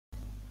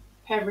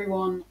Hey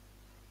everyone,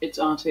 it's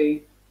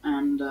RT,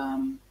 and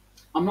I'm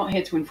not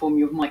here to inform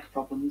you of mic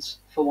problems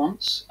for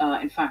once.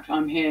 In fact,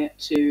 I'm here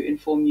to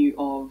inform you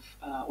of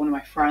one of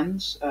my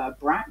friends,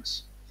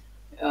 Brax,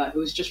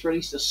 who has just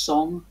released a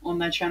song on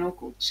their channel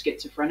called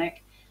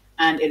Schizophrenic,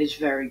 and it is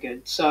very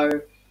good.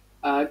 So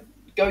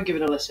go give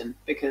it a listen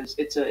because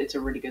it's a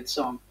really good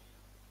song.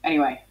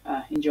 Anyway,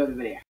 enjoy the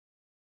video.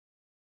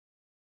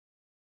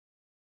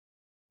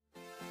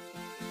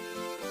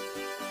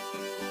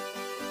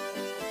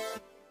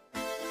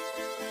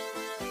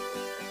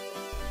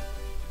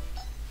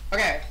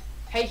 Okay,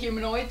 hey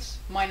humanoids,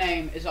 my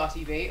name is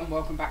RTV and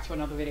welcome back to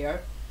another video.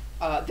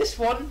 This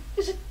one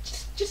is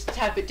just a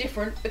tad bit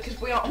different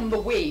because we are on the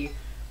Wii.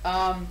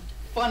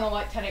 Final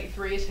Light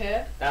 1083 is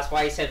here. That's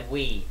why he said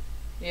we.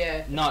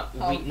 Yeah. Not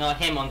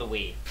him on the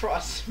Wii.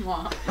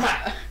 Smart.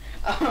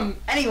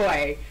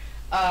 Anyway,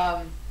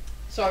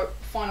 so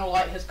Final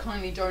Light has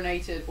kindly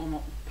donated, or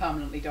not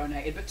permanently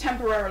donated, but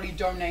temporarily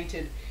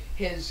donated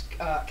his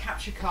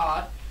capture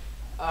card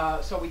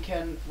so we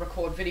can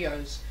record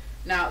videos.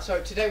 Now,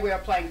 so today we are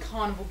playing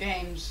Carnival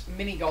Games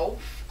Minigolf,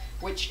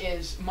 which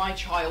is my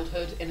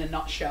childhood in a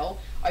nutshell.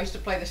 I used to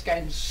play this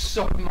game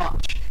so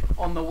much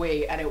on the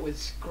Wii, and it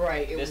was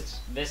great.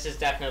 This is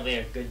definitely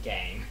a good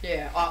game.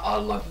 Yeah, I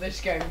love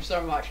this game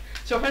so much.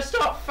 So if I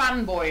start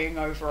fanboying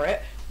over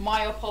it,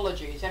 my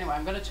apologies. Anyway,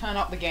 I'm going to turn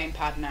up the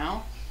gamepad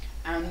now,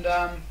 and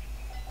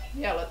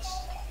yeah, let's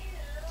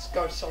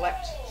go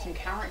select some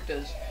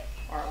characters.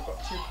 Alright, I've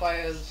got 2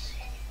 players,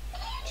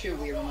 2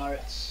 Wii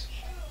remotes.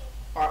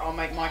 Alright, I'll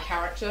make my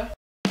character.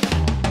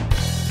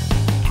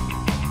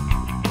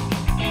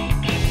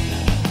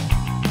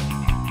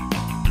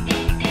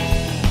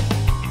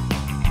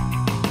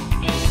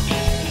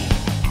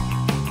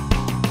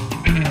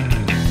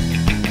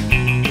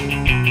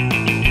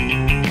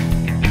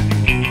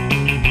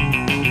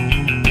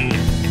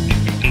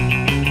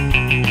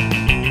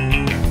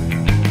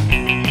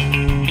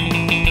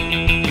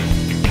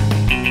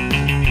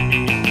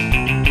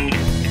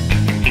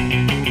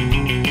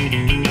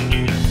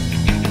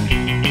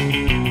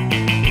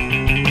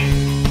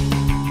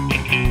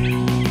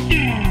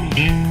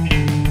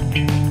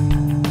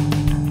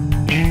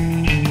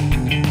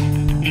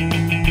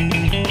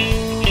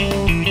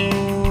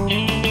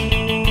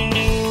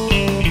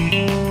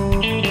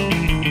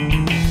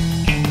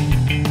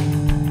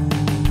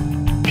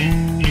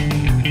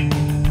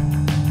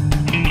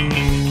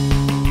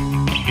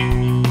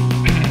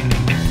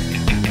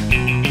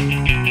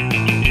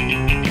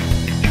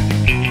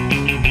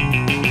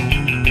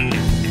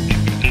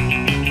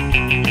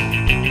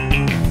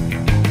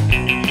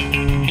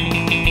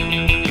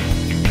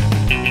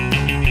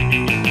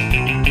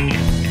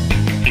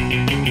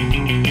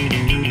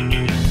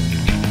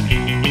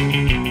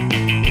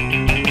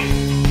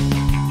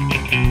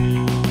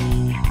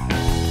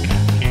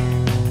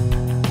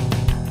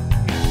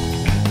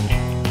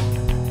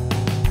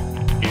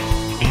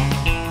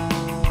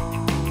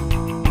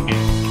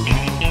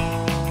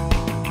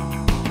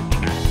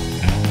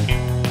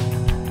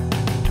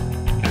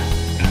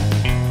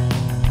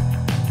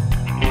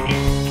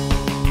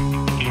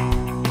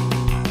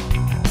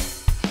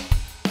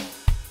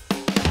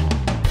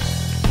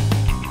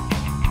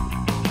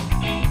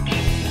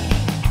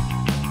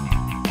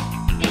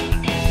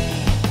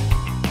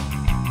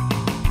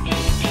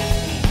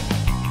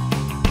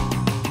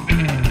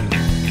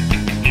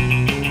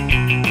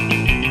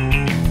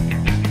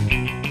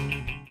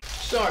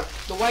 So,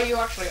 the way you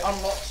actually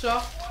unlock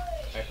stuff...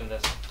 Open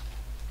this.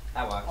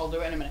 That works. I'll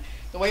do it in a minute.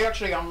 The way you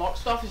actually unlock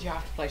stuff is you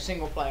have to play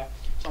single player.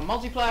 So on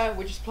multiplayer,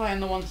 we're just playing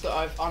the ones that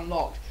I've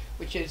unlocked,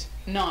 which is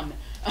none.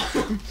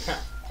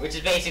 Which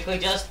is basically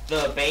just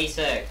the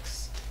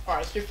basics.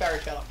 Alright, let's do Fairy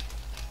Tale.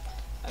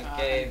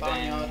 Okay,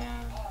 then...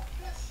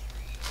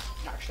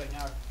 Actually,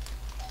 no.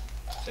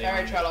 So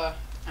Fairy Tale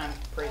and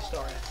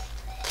Prehistoria.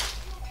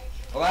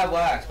 Well, that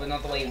works, but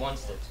not the way you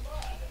wanted it.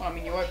 Well, I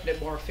mean, you opened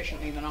it more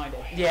efficiently than I did.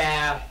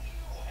 Yeah.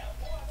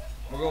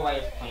 We're all ready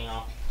to clean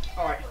up.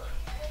 Alright.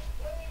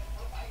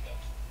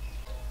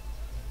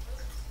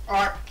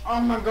 Alright,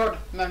 oh my god,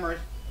 memories.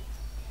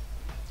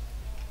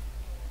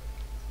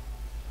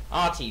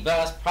 RT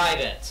versus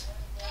private.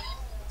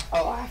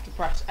 Oh, I have to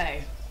press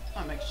A.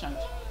 That makes sense.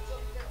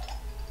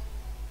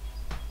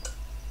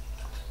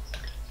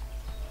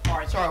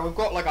 Alright, sorry, we've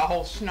got like a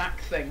whole snack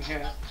thing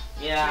here.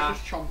 Yeah. We're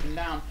just chomping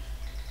down.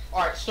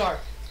 Alright, so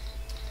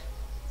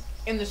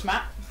in this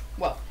map,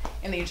 well,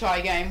 in the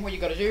entire game, what you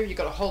gotta do, you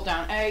gotta hold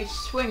down A,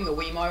 swing the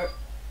Wiimote,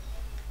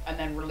 and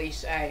then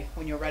release A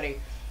when you're ready.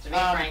 To be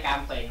frank, I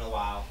haven't played in a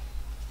while.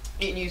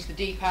 You can use the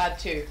D-pad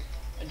to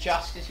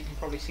adjust, as you can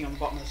probably see on the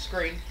bottom of the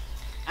screen.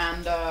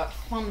 And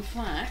fun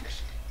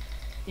fact,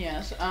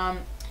 yes,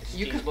 Is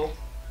you it can. cheesable?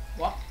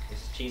 What? Is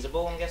it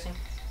cheesable, I'm guessing?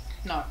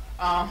 No.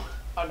 I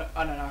don't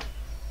know.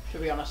 To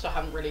be honest, I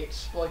haven't really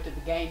exploited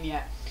the game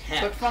yet.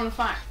 But fun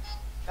fact,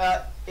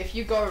 if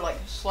you go like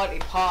slightly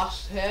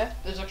past here,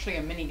 there's actually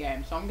a mini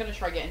game. So I'm gonna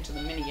try get into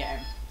the mini game.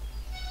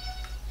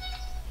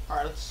 All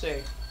right, let's see.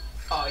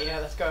 Oh yeah,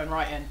 that's going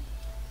right in.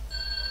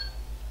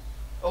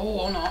 Oh,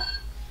 or not.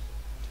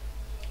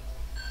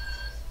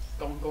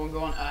 on,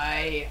 go on.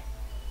 Aye.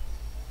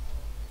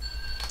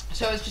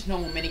 So it's just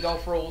normal mini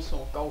golf rules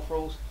or golf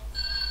rules.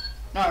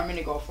 No,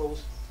 mini golf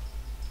rules.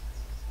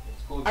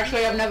 It's called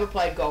Actually, I've never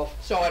played golf,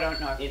 so I don't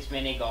know. It's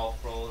mini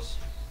golf rules.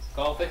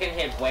 Golfer can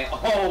hit way.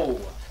 Oh!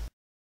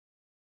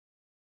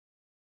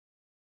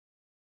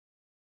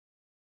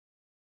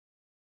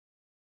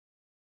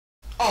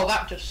 Oh,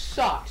 that just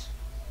sucks.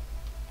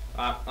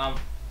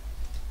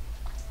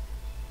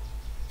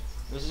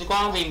 This is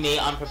gonna be me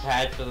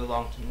unprepared for the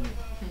long term.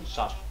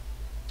 Such.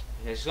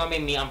 This is gonna be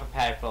me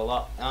unprepared for a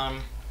lot.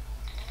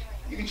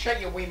 You can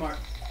check your Wiimote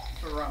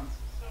for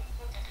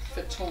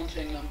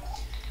taunting them.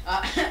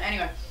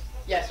 Anyway,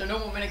 yeah. So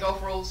normal mini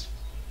golf rules.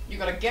 You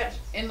gotta get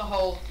in the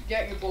hole,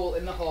 get your ball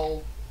in the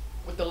hole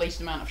with the least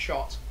amount of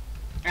shots.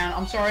 And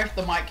I'm sorry if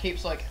the mic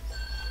keeps like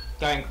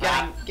going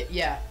crap.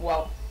 Yeah.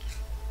 Well.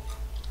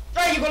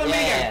 Hey, you got a mini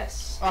game.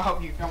 Yes. I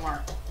hope you don't worry.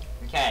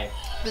 Okay.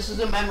 This is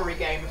a memory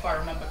game, if I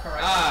remember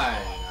correctly.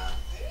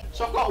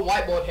 So I've got a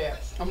whiteboard here,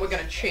 and we're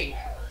gonna cheat.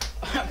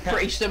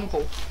 Pretty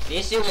simple. The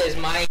issue is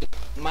my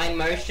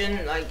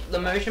motion, like the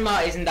motion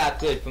bar isn't that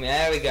good for me.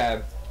 There we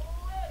go.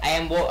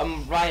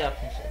 I'm right up.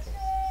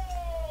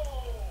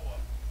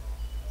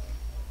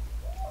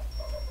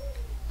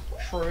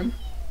 Shroom,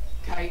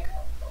 cake,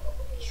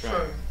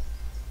 Shroom.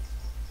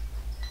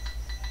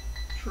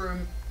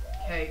 Shroom,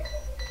 cake,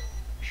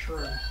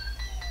 shroom.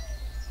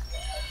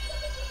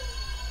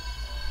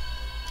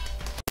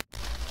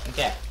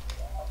 Okay.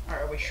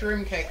 Alright, we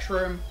shroom, cake,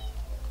 shroom.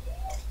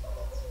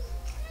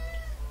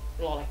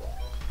 Lollipop.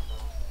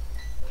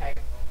 Cake.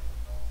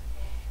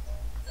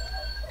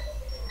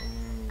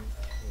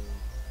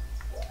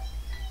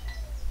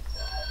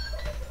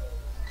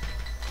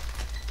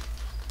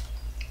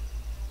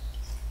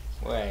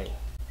 Wait.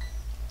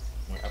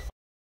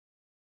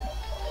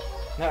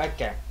 No,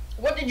 okay.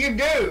 What did you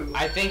do?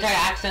 I think I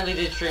accidentally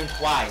did stream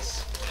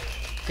twice.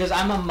 Because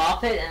I'm a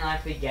Muppet and I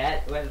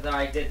forget whether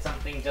I did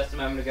something just a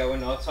moment ago or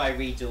not, so I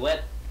redo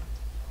it.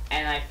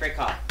 And I frick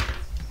up.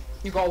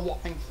 You got a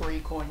whopping 3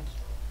 coins.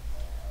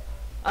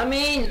 I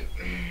mean,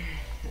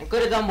 I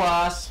could have done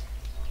worse.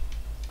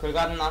 Could have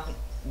gotten nothing.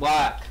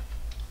 Work.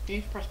 You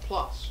need to press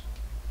plus.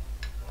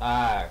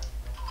 I'm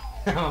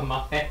a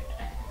Muppet.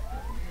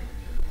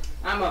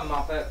 I'm a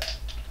Muppet.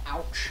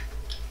 Ouch.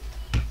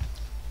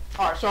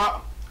 Alright,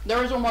 so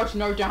there is almost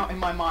no doubt in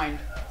my mind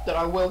that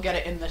I will get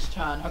it in this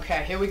turn.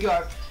 Okay, here we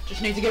go.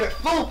 Just need to give it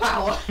full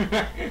power.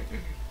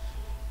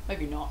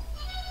 Maybe not.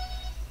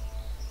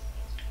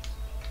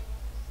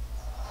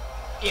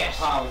 Yes.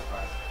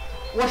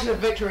 Watch the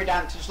victory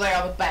dances. They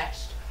are the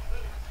best.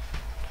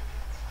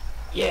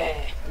 Yeah.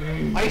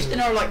 I used to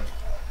know like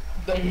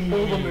all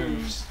the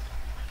moves.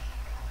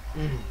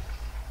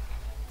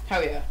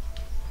 Hell yeah.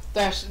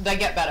 They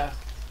get better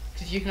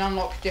because you can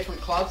unlock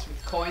different clubs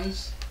with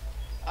coins.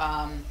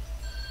 And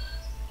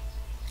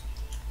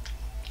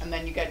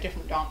then you get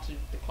different dances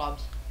with the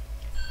clubs.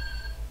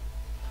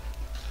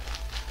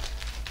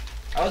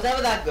 I was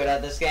never that good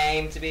at this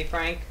game, to be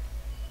frank.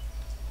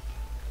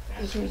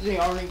 This was the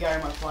only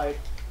game I played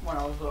when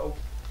I was little.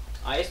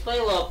 I used to play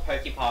a little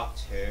Park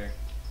 2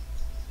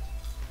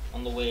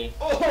 on the Wii.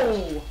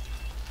 Oh!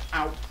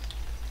 Ow.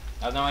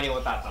 I have no idea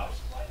what that does.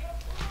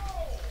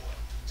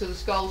 So the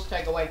skulls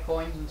take away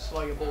coins and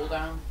slow your ball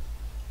down.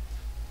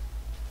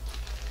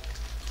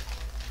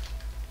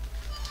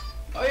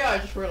 Oh yeah, I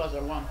just realised I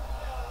won.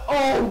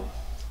 Oh!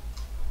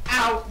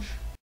 Ouch!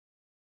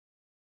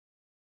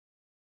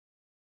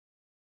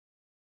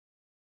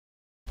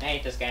 I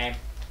hate this game.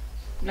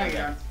 No, you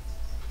don't.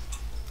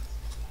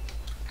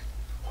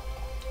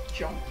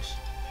 Junks.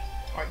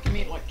 Alright, give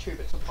me like 2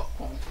 bits of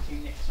popcorn because you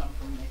nicked some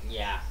from me.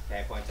 Yeah,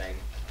 fair point taken.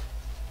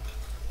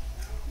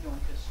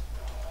 Yoinkers.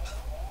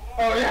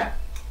 Oh yeah!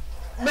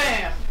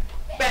 Bam!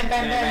 Bam, bam,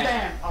 bam,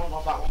 bam! I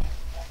love that one.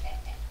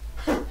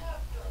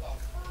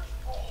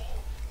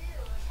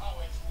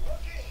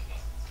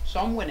 So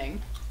I'm winning.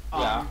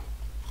 Yeah.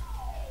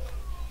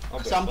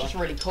 So I'm just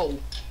really cool.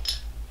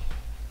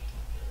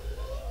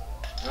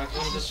 I'm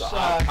just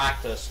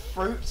practice.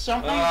 Fruit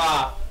something?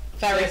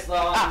 Fairy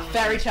teller.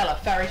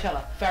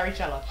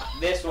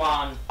 This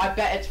one. I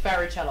bet it's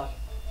fairy teller.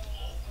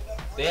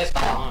 This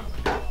one.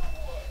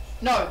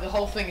 No, the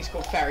whole thing is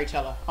called fairy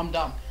teller. I'm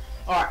done.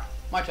 Alright,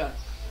 my turn.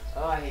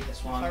 Oh, I hate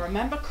this one. If I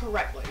remember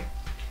correctly,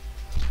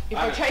 if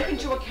I take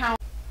into account...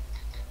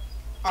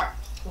 Alright,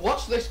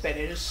 watch this bit.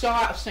 It is so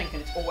out of sync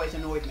and it's always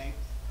annoyed me.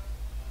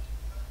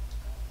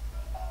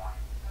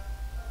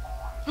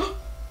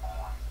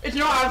 It's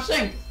not out of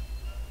sync!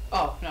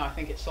 Oh, no, I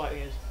think it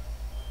slightly is.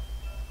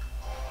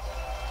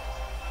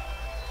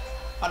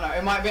 I don't know,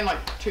 it might have been like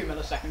 2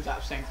 milliseconds out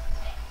of sync.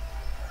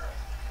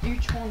 Are you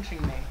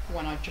taunting me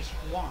when I just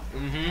won?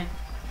 Mm-hmm.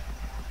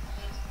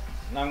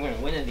 Now I'm going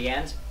to win in the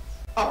end.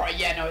 Alright,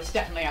 yeah, no, it's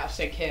definitely out of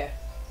sync here.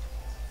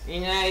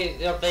 You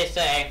know what they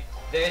say,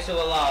 those who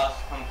are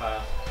lost come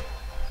first.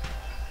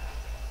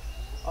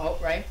 Oh,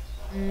 right.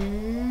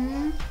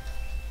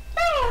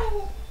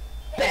 Oh.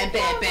 Bam,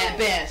 bam, bam,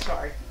 bam.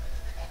 Sorry.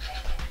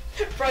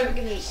 Probably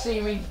can just see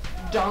me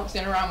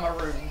dancing around my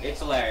room. It's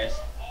hilarious.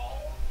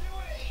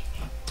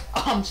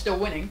 I'm still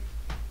winning.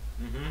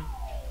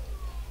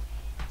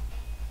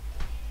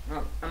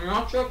 I'm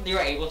not sure if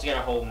you're able to get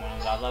a hole in one on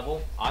that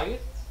level. Are you?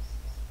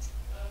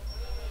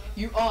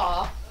 You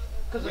are,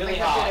 because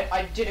Really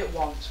I did it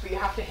once, but you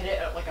have to hit it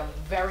at like a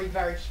very,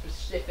 very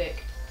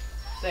specific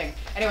thing.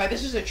 Anyway,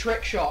 this is a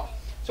trick shot.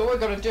 So what we're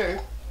gonna do,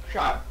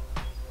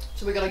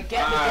 so we're gonna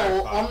get the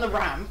ball on the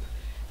ramp,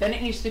 then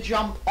it needs to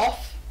jump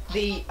off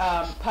the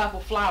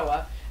purple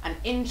flower and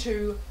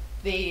into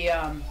the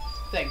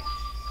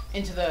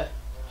into the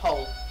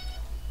hole.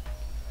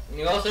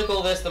 You also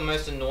call this the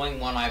most annoying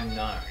one I've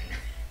known.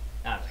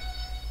 Nothing.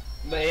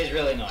 But it is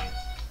really annoying.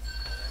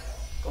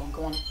 Go on,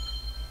 go on.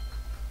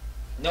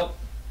 Nope.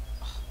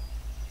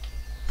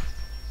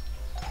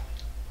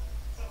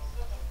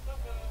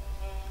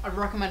 I'd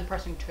recommend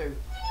pressing 2.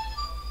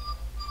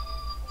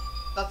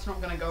 That's not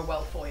gonna go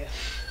well for you.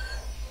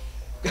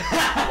 What did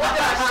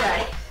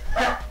I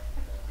say?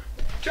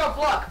 Drop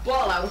luck,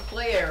 ball out of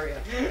play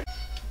area.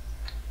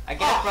 I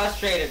get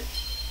frustrated.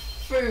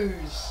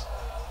 Foos.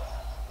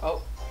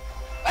 Oh.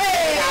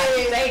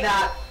 Hey! Say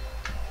that.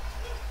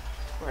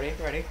 Ready,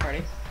 ready,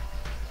 ready.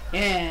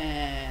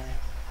 Yeah.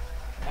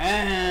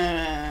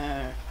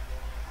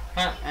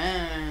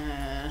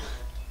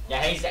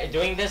 Yeah, he's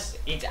doing this.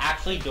 He's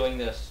actually doing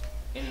this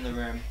in the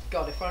room.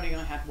 God, if only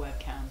I had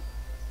webcam.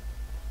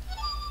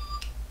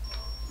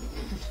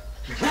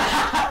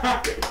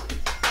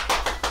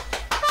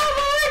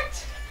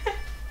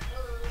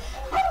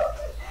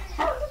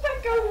 How did that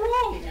go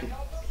wrong?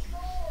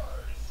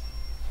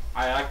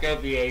 I like to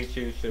be age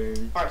too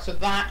soon. Alright, so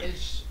that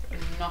is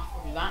enough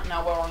of that.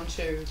 Now we're on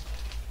to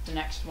the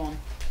next one.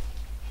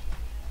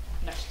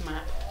 Next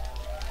map.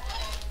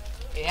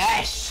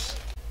 Yes!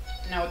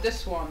 Now with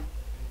this one's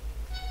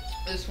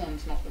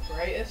not the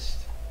greatest.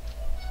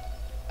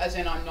 As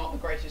in, I'm not the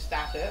greatest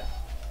at it.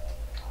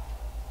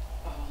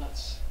 Oh,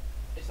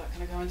 is that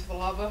gonna go into the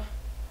lava?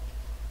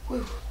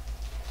 Whew.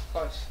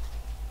 Close.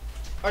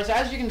 Alright, so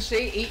as you can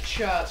see, each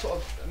sort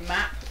of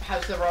map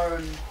has their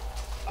own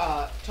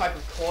type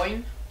of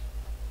coin.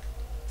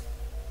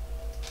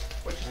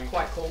 Which is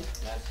quite cool.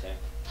 That's it.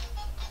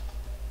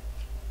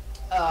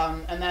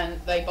 And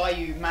then they buy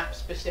you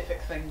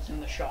map-specific things in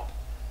the shop.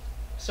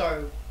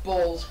 So,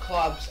 balls,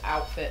 clubs,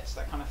 outfits,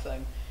 that kind of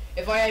thing.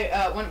 If I,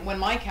 when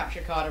my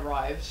capture card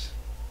arrives,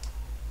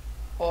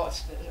 or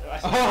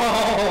that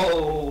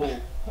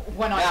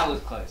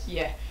was close.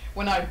 Yeah,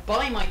 when I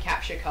buy my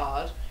capture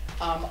card,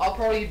 I'll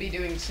probably be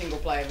doing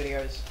single-player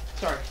videos.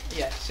 Sorry,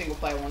 yeah,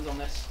 single-player ones on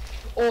this,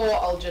 or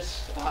I'll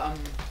just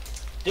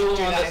do it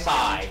on the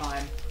side.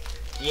 Time.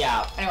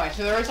 Yeah. Anyway,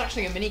 so there is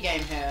actually a mini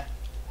game here.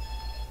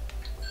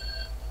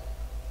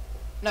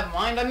 Never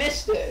mind, I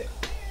missed it.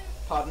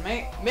 Pardon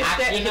me. Missed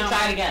it. You can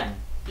try it again.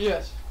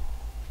 Yes.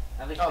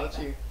 Oh, that's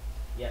you.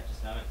 Yeah,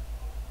 just a moment.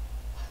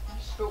 I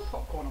just spilled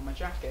popcorn on my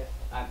jacket.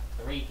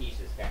 3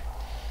 pieces, okay.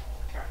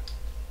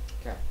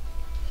 Okay.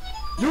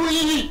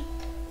 Okay.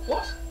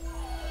 What?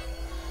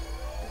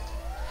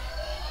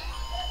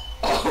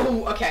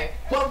 Oh, okay.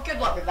 Well, good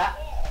luck with that.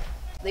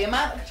 The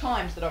amount of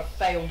times that I've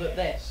failed at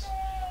this.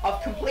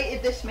 I've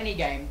completed this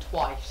minigame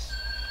twice.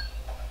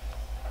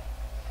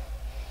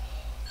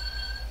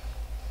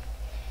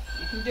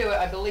 You can do it,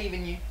 I believe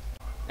in you.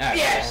 Okay.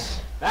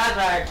 Yes! That's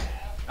right.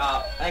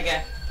 Oh,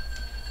 okay.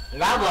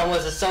 That one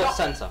was a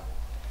self-sensor.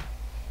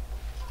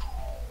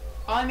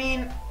 I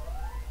mean,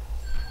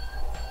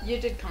 you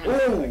did kind of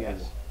do it, I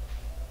guess.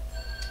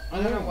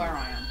 I don't know where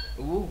I am.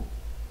 Ooh.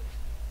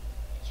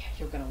 Yeah,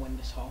 you're gonna win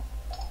this hole.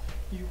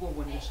 You will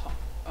win this hole.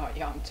 Oh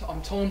yeah,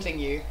 I'm taunting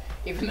you,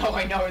 even though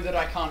I know that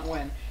I can't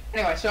win.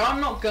 Anyway, so I'm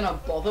not gonna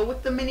bother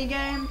with the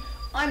minigame.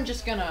 I'm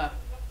just gonna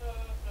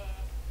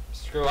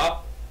screw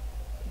up.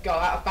 Go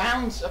out of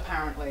bounds,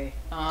 apparently.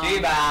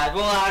 Too bad.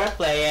 We're out of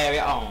play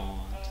area. Oh.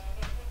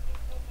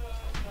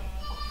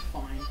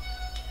 Fine.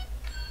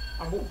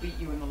 I will beat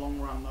you in the long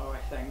run, though, I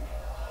think.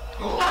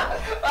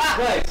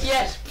 Close.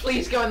 Yes,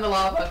 please go in the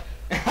lava.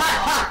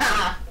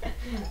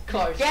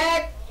 Close.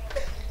 Get.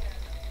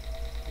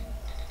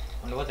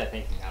 I wonder what they're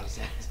thinking now.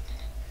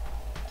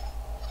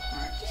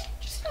 Alright,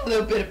 just a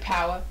little bit of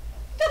power.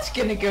 That's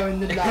gonna go in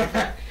the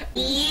lava.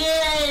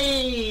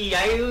 Yay!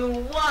 I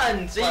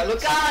won! So Right, you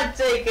can't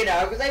take it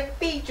out because I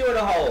beat you in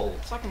a hole.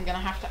 Looks like I'm gonna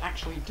have to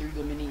actually do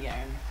the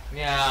minigame.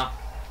 Yeah.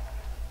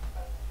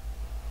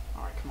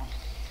 Alright, come on.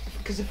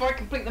 Because if I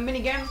complete the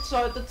minigame,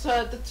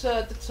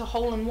 that's a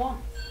hole in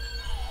one.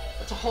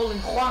 That's a hole in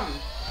Juan.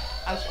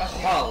 A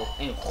hole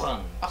in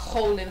Juan. A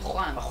hole in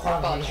Juan. A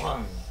hole in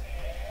Juan.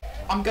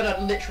 I'm gonna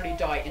literally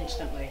die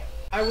instantly.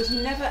 I was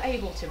never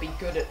able to be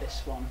good at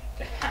this one.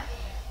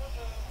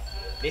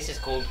 This is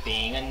called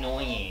being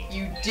annoying.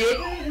 You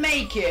didn't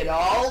make it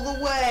all the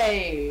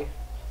way.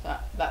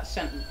 That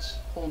sentence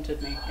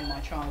haunted me in my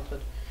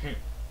childhood.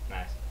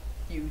 Nice.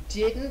 You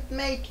didn't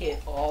make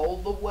it all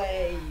the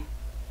way.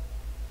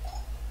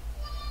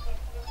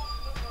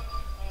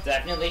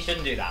 Definitely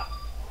shouldn't do that.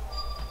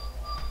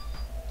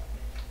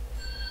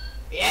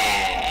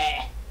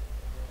 Yeah!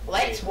 Well,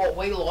 that's what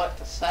we like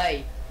to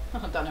say. I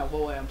don't know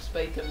why I'm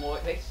speaking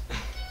like this.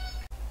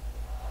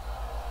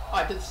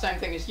 I did the same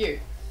thing as you.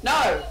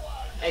 No!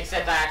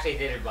 Except I actually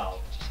did it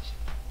well.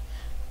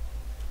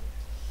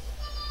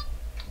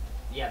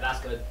 Yeah, that's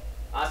good.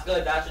 That's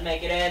good, that should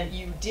make it in.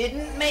 You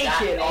didn't make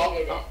That it.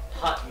 made it.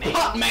 Putt made.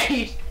 Putt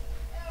made!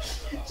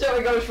 So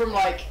it goes from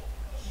like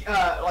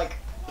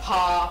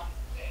par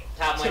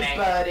Top to winning.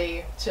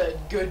 birdie to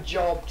good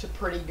job to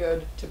pretty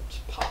good to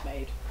putt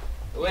made.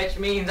 Which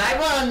means I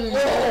won!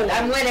 Whoa.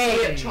 I'm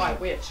winning!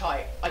 We're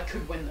tight. I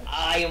could win this.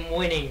 I am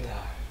winning though.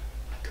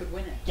 I could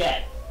win it.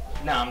 Get.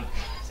 No, I'm not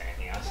saying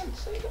anything else. Don't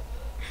say that.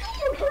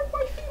 Don't hurt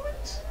my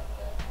feelings.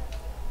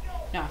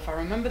 Now, if I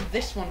remember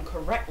this one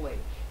correctly,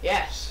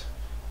 yes.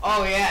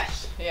 Oh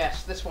yes,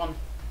 yes, this one.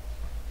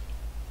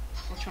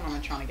 Which one am I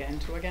trying to get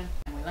into again?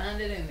 And we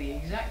landed in the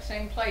exact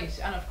same place,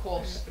 and of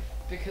course,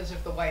 because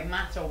of the way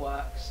matter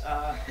works,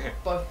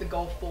 both the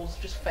golf balls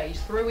just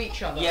phase through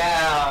each other.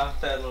 Yeah,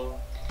 little.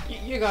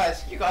 You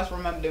guys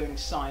remember doing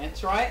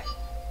science, right?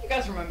 You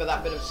guys remember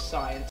that bit of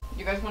science.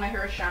 You guys want to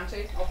hear a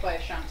shanty? I'll play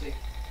a shanty.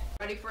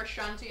 Ready for a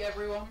shanty,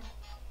 everyone?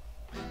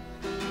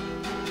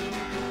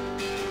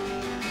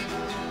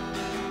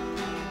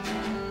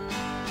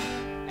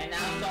 And now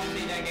stop so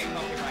you don't get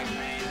copyright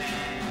claim.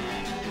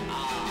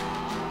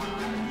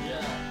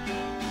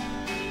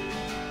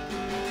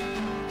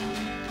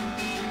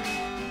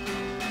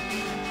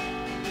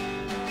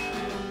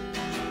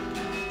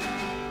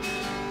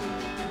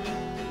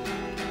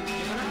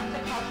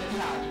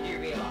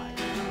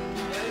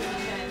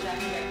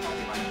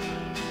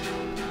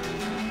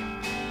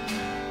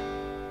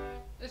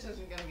 This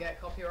isn't going to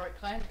get copyright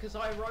claimed because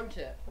I wrote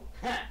it.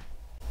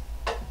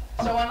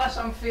 So unless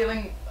I'm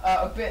feeling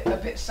a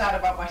bit sad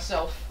about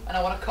myself and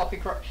I want to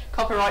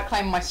copyright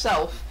claim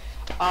myself,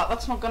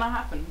 that's not going to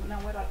happen. Now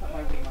where did I put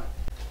my remote?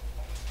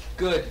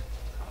 Good.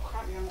 Oh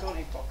crap! You haven't got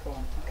any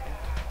popcorn.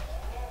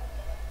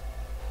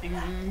 Okay.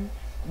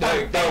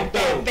 No,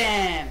 Bam!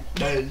 Bam!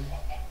 No.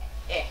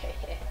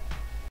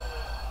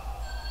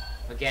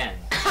 Again.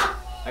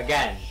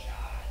 Again.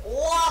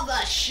 What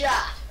the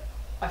shot!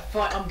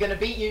 I'm gonna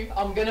beat you.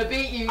 I'm gonna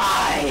beat you.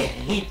 I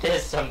hate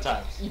this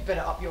sometimes. You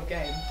better up your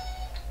game.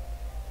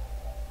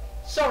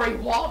 Sorry,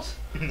 what?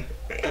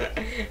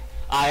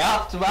 I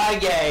upped my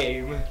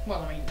game.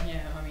 Well, I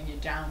mean, you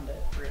downed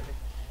it, really.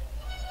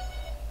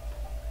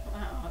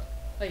 Wow.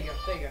 There you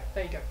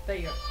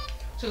go.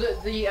 So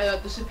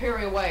the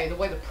superior way, the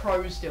way the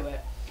pros do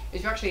it,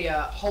 is you actually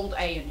hold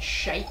A and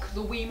shake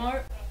the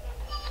Wiimote.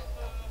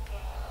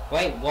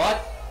 Wait, what?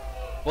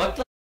 What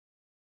the?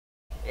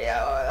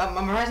 Yeah,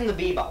 I'm pressing the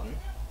B button.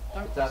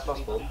 Don't That's press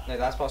the B possible. button. No,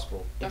 that's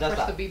possible. It Don't does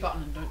press that. the B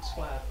button and don't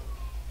swear.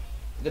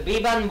 The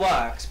B button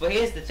works, but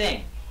here's the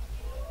thing.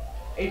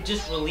 It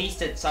just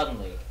released it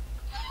suddenly.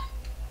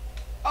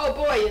 Oh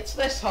boy, it's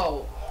this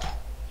hole.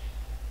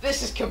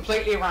 This is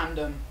completely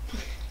random.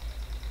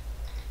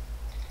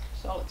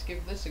 So let's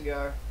give this a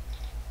go.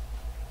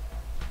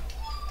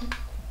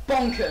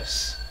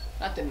 Bonkers!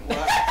 That didn't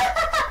work.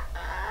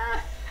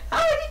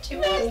 How did you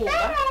mess Ooh,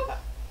 that up?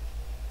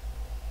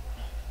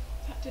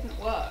 That didn't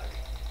work.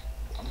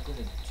 I'm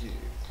gonna do.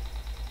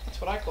 That's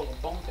what I call a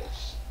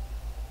bonkers.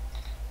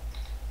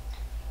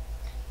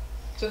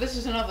 So this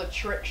is another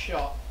trick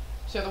shot.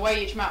 So the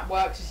way each map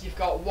works is you've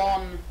got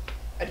one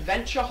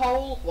adventure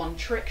hole, one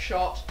trick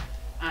shot,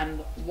 and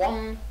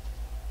one...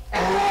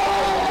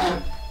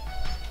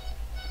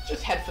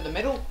 Just head for the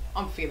middle.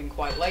 I'm feeling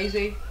quite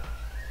lazy.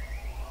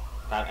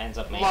 That ends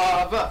up making.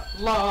 Lava!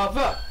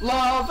 Lava!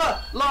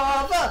 Lava!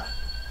 Lava!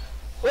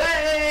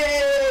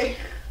 Way!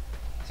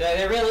 So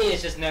there really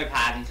is just no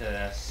pattern to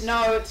this.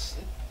 No, it's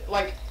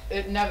like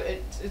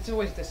it's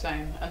always the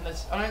same, and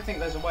I don't think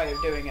there's a way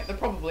of doing it. There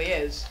probably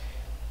is,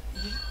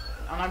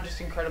 and I'm just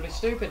incredibly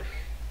stupid.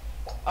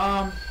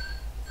 Oh,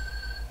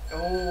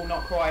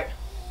 not quite.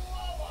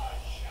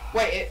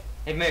 Wait,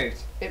 It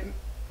moved.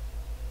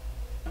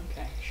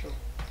 Okay, sure.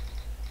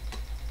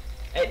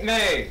 It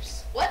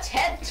moves. Let's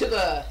head to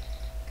the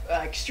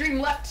extreme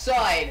left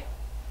side,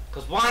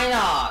 Cause why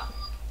not?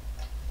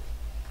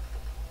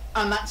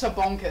 and that's a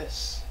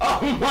bonkers. Oh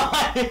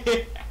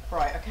my!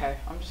 Right, okay.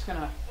 I'm just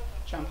gonna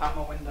jump out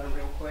my window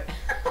real quick.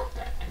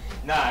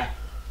 No.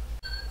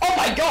 Oh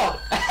my god!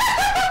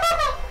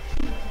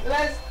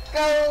 Let's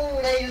go!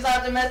 They just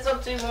have to mess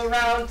up 2 more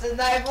rounds and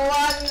I've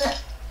won!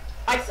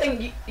 I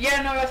think,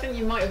 I think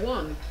you might have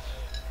won.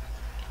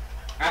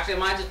 Actually, I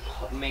might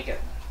just make it.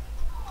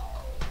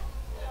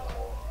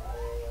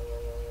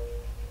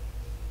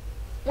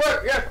 Wait,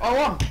 yeah, I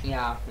won.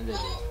 Yeah, it is.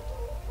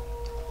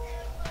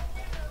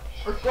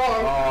 Let's go.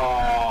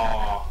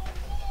 Oh.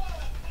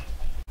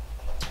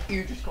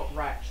 You just got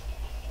wrecked.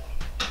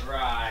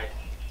 Right.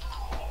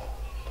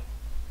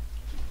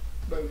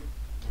 Boom.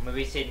 I'm gonna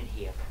be sitting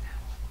here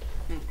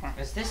for now.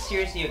 Okay. Is this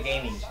seriously a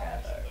gaming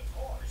chair though?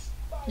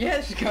 Yeah,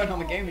 this is going on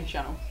the gaming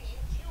channel.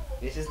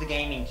 This is the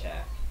gaming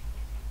chair.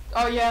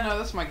 Oh yeah, no,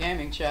 that's my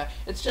gaming chair.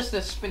 It's just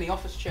a spinny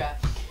office chair.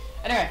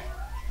 Anyway,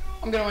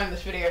 I'm gonna end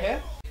this video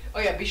here. Oh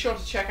yeah, be sure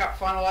to check out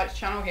Final Light's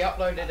channel. He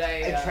uploaded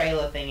a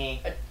trailer thingy.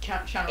 a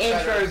channel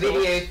Intro trailer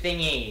video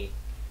thingy.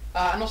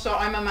 And also,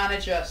 I'm a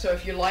manager, so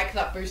if you like,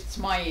 that boosts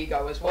my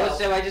ego as well.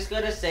 Also, I just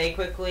gotta say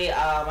quickly,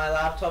 my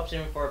laptop's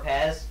in for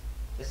repairs.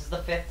 This is the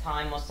 5th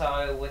time or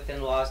so within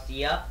the last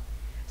year.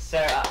 So,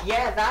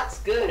 yeah, that's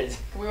good.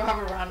 Can we have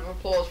a round of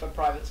applause for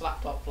Private's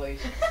laptop, please?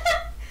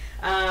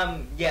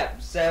 Yeah,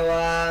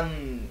 so,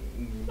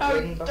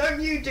 No,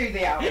 don't you do the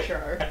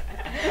outro.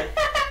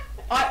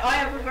 I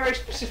have a very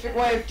specific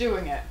way of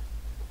doing it.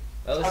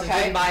 Well, this is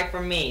goodbye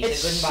from me.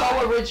 It's goodbye.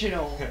 so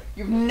original.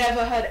 You've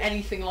never heard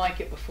anything like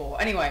it before.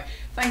 Anyway,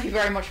 thank you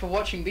very much for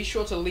watching. Be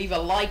sure to leave a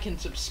like and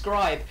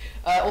subscribe.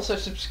 Also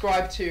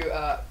subscribe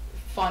to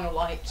Final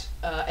Light,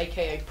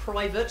 aka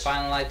Private.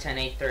 Final Light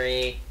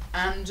 1083.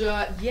 And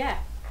yeah.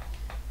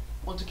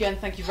 Once again,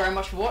 thank you very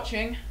much for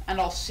watching, and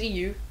I'll see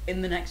you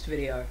in the next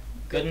video.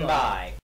 Goodbye.